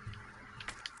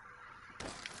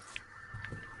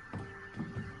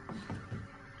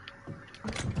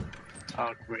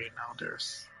 Oh, great, now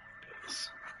there's this.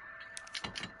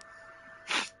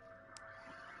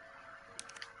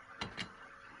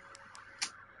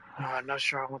 I'm not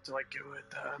sure I want to like get with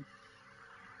that.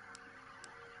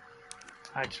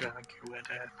 Actually, I get with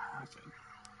it. I haven't.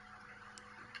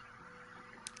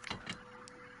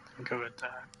 I'm good with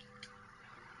that.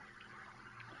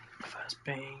 Fast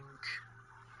bank.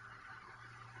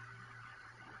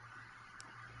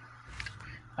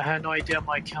 I had no idea I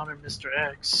might counter Mr.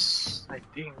 X. I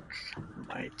think I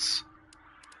might.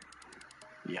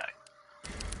 Yeah.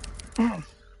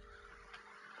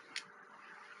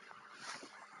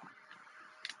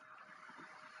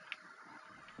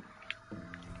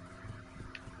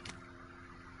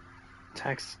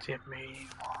 Texted me.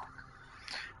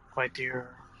 My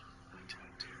dear.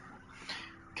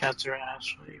 Catcher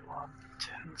Ashley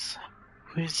 110s.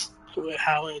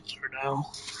 How it's for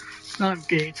now. I'm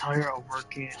getting tired of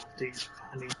working on these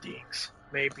funny things.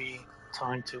 Maybe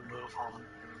time to move on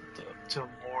to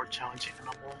more challenging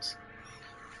animals.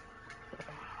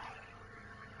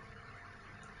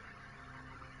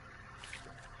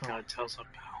 It tells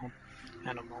about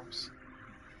animals.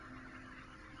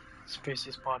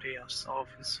 Species body of self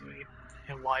is sweet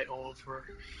and wide over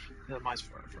the mice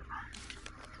forever.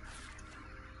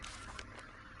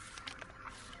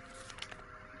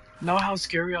 Know how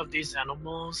scary are these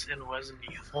animals in Resident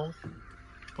Evil?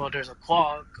 Well, there's a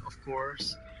clock, of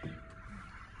course.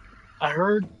 I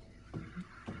heard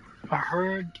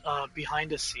behind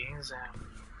the scenes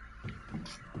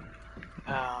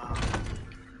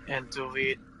and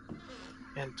deleted.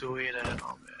 Oh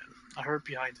man, I heard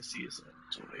behind the scenes and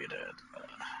deleted.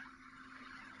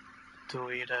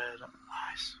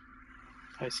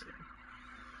 I say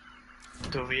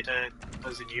deleted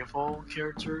Resident Evil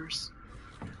characters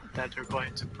that they're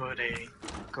going to put a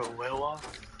gorilla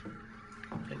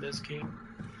in this game,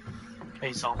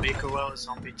 a zombie gorilla, a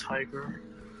zombie tiger.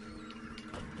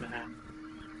 Man,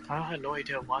 I had no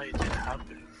idea why it didn't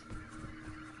happen.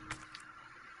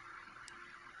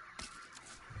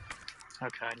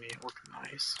 Okay, I need to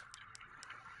organize.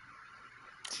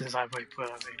 Since I've already put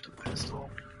away the pistol.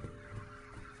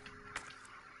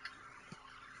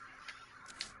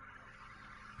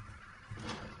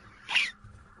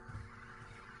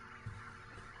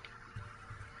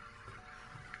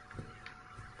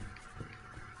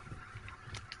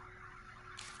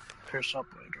 Pierce up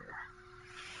later.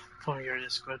 From your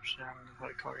description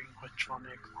regarding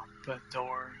electronic the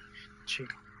door chief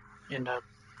in the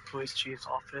police chief's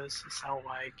office, it sounds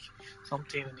like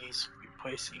something needs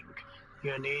replacing.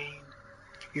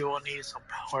 You will need some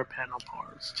power panel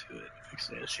parts to fix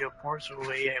it. She reports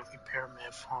away a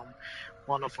repairman from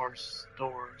one of our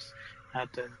stores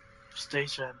at the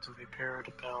station to repair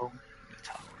the bell in the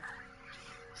tower.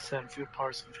 Sent few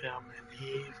parts of him, and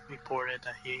he reported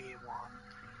that he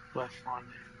left one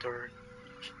during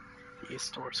his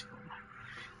store's room.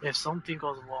 If something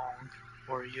goes wrong,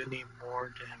 or you need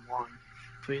more than one,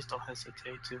 please don't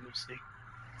hesitate to seek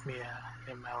me at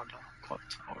Imelda Clock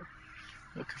Tower.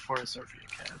 Looking for a survey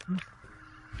again.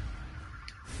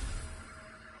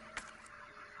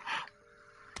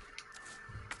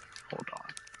 Hold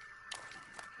on.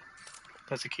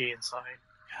 That's a key inside.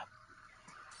 Yeah.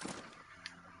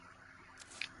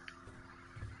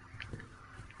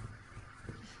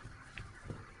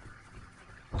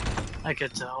 I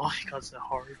could tell because the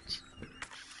heart.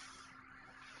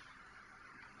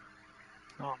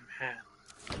 Oh man.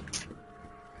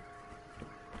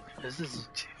 This is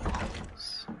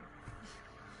ridiculous.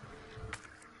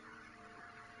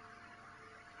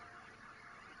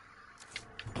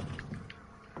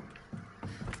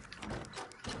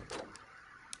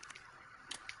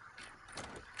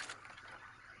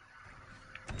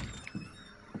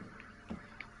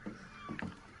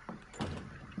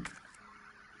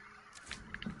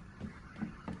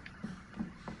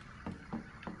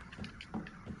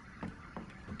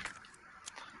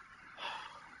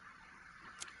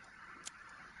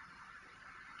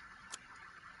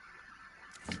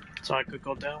 So I could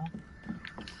go down.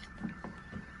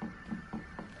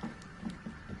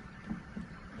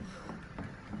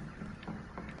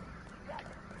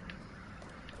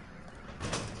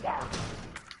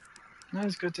 No,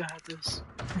 it's good to have this.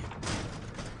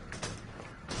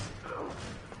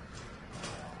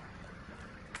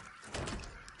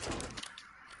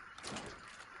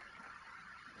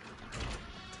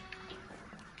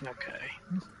 Okay.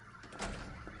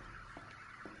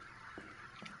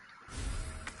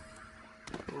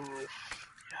 Oof.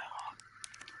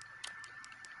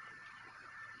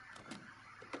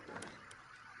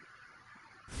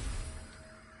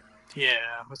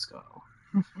 Yeah, let's go.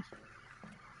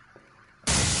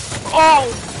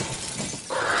 Oh!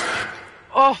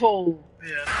 Oh,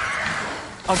 yeah.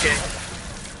 Okay.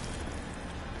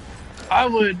 I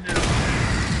would know.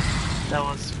 That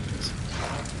was.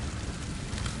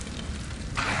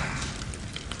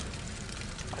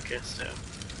 Okay, so.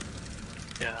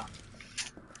 Yeah.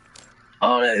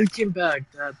 Oh, it came back.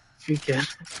 That freaking.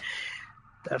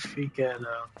 That freaking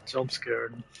jump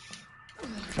scare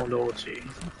from the OG.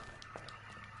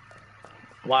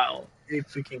 Wow, it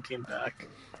freaking came back.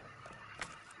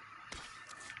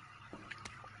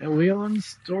 And Leon's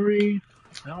story,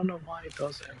 I don't know why it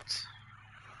doesn't.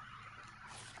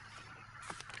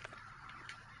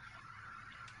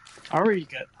 I already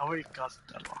got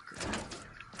that locker.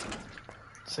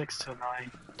 6 to 9.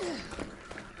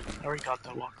 I already got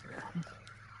that locker.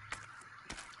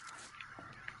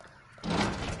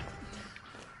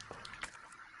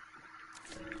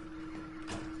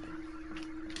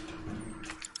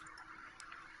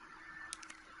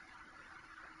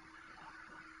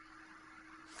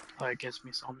 Oh, it gives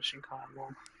me some machine gun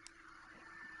ammo.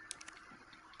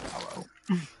 Hello.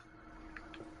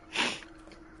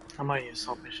 I might use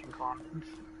submachine gun.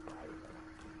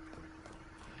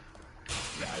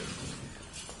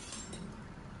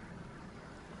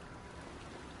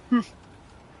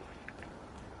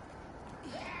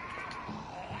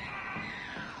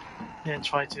 And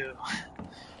try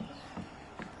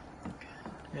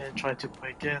to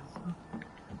break in.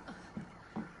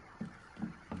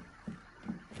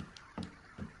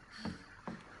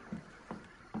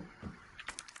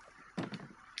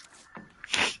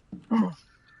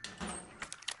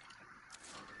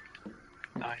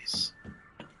 Nice.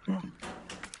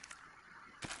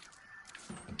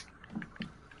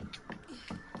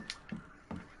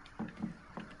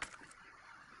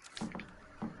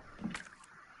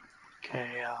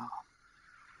 Okay,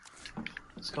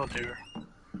 let's go there.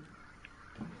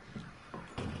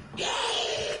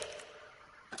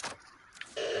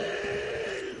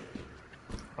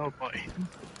 Oh boy.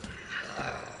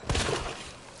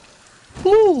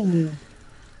 Ooh!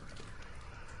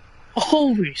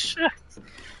 Holy shit!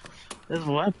 This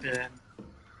weapon.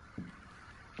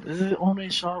 Is it only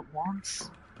shot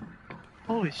once?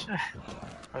 Holy shit.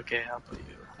 Okay, how about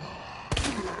you?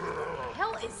 What the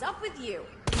hell is up with you?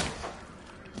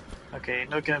 Okay,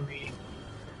 look at me.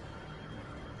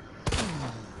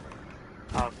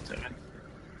 Oh, damn.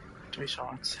 3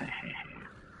 shots.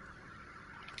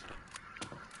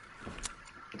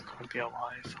 Gonna be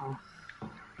alive, huh?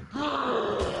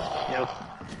 Yep.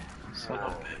 Son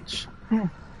of a bitch.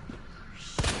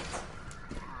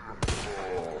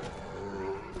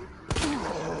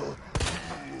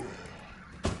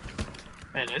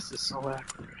 Man, this is so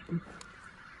accurate.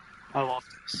 I love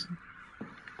this.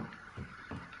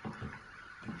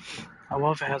 I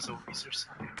love it has a laser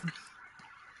sight.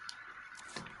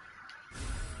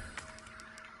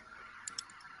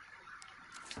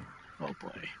 Oh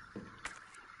boy.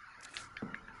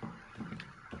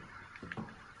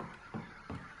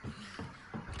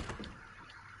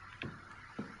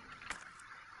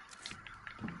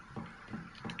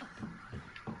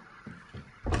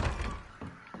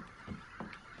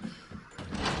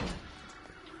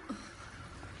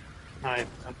 I'm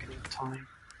not getting time.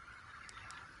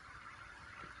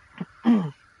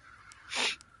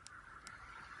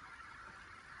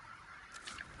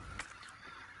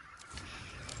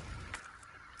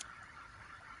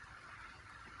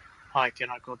 I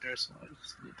cannot go there, so I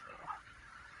just need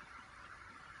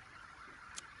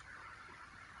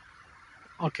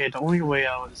to... Okay, the only way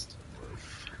out is to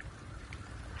move.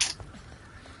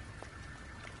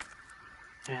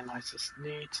 And I just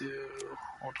need to...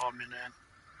 Hold on a minute.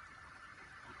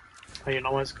 Oh, you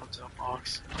know what? Let's go to the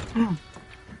box.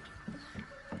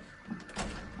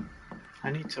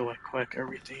 I need to equip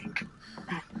everything.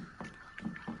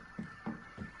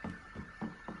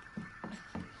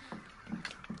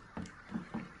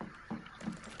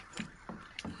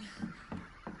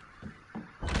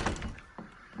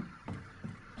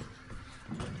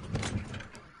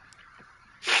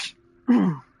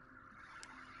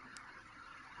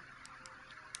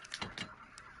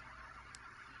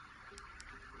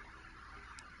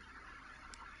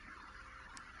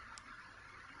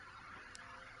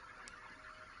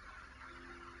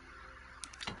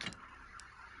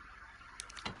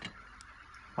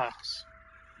 Pass.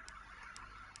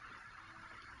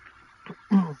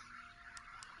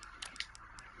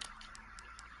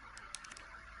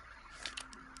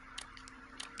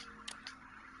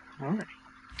 Alright.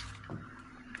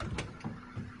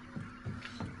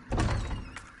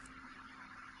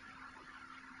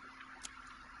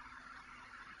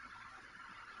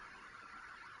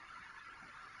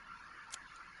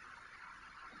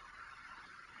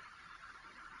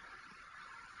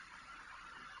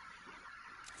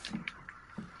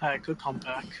 I could come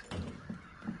back.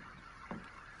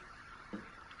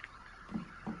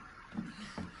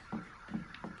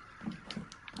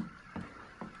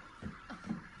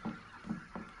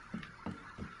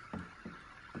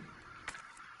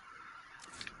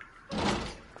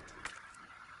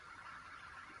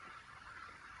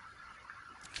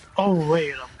 Oh,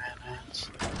 wait a minute.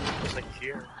 There's a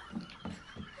gear.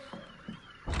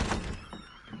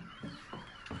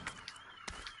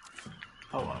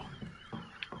 Oh well.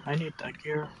 I need that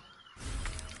gear.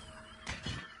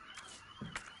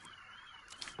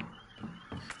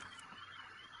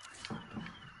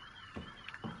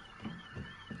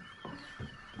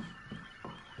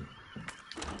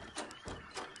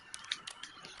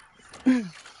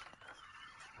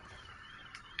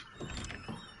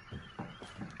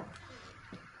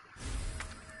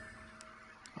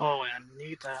 Oh, I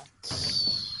need that.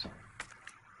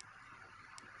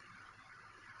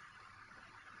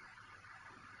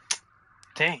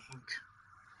 Dang.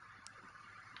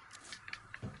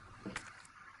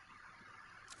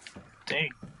 Dang.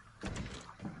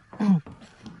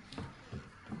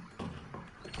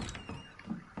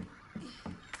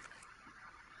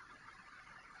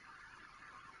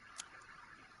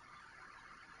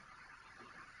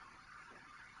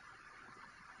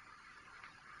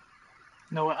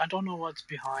 No, I don't know what's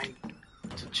behind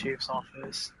the chief's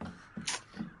office.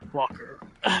 Walker.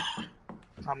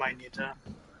 I might need that.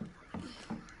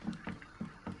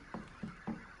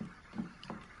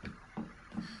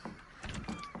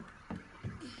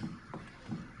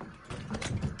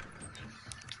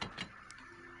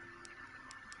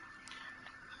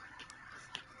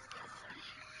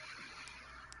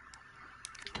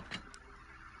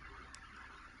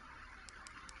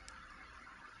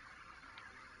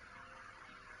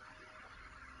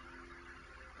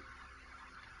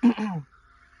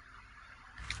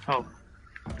 Oh.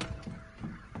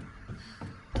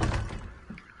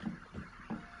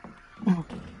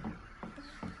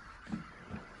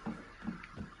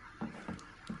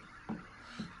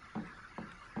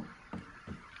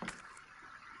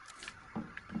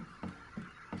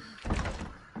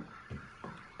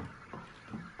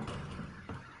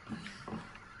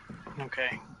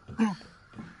 Okay.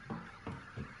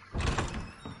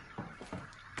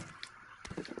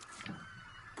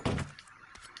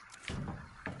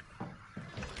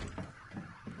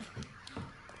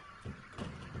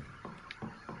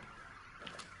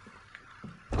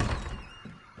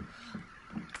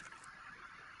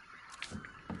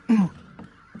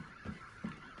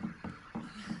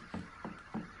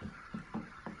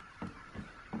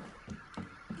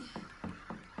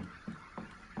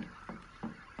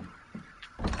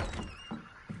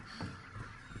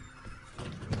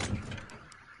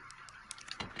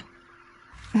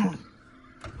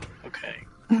 Okay.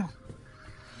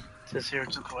 This here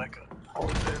took like all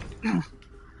of it.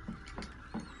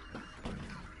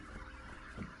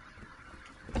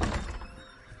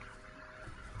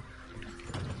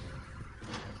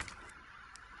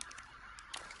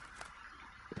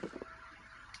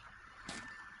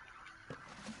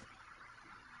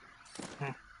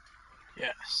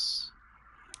 Yes.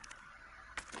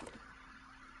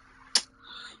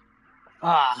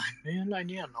 Ah, man, I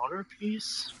need another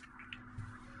piece.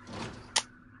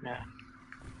 Man.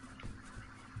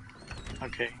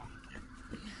 Okay.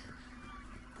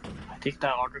 I think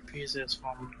that other piece is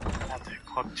from at the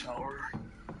clock tower.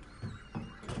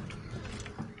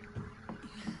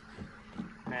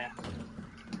 Man.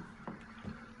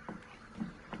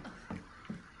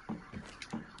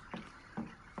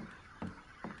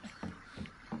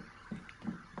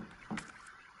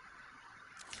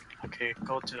 Okay,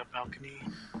 go to the balcony.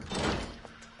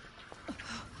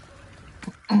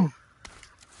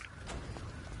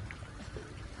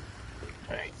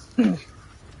 Right.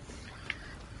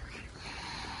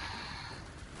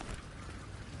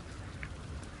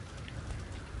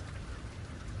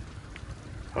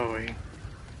 Oh wait.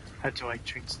 How do I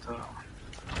change the...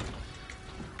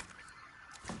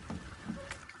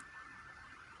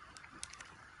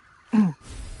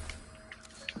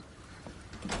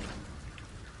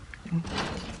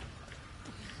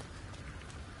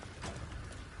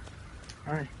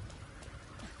 Alright.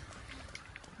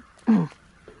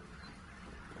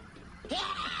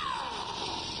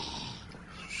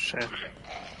 Shit.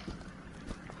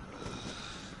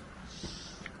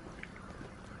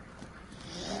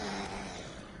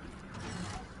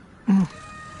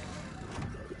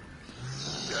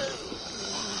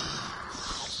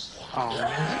 Oh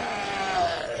man.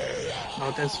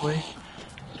 Not this way.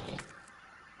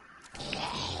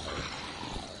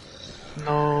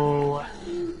 No.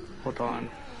 Hold on.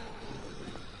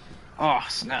 Oh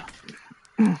snap.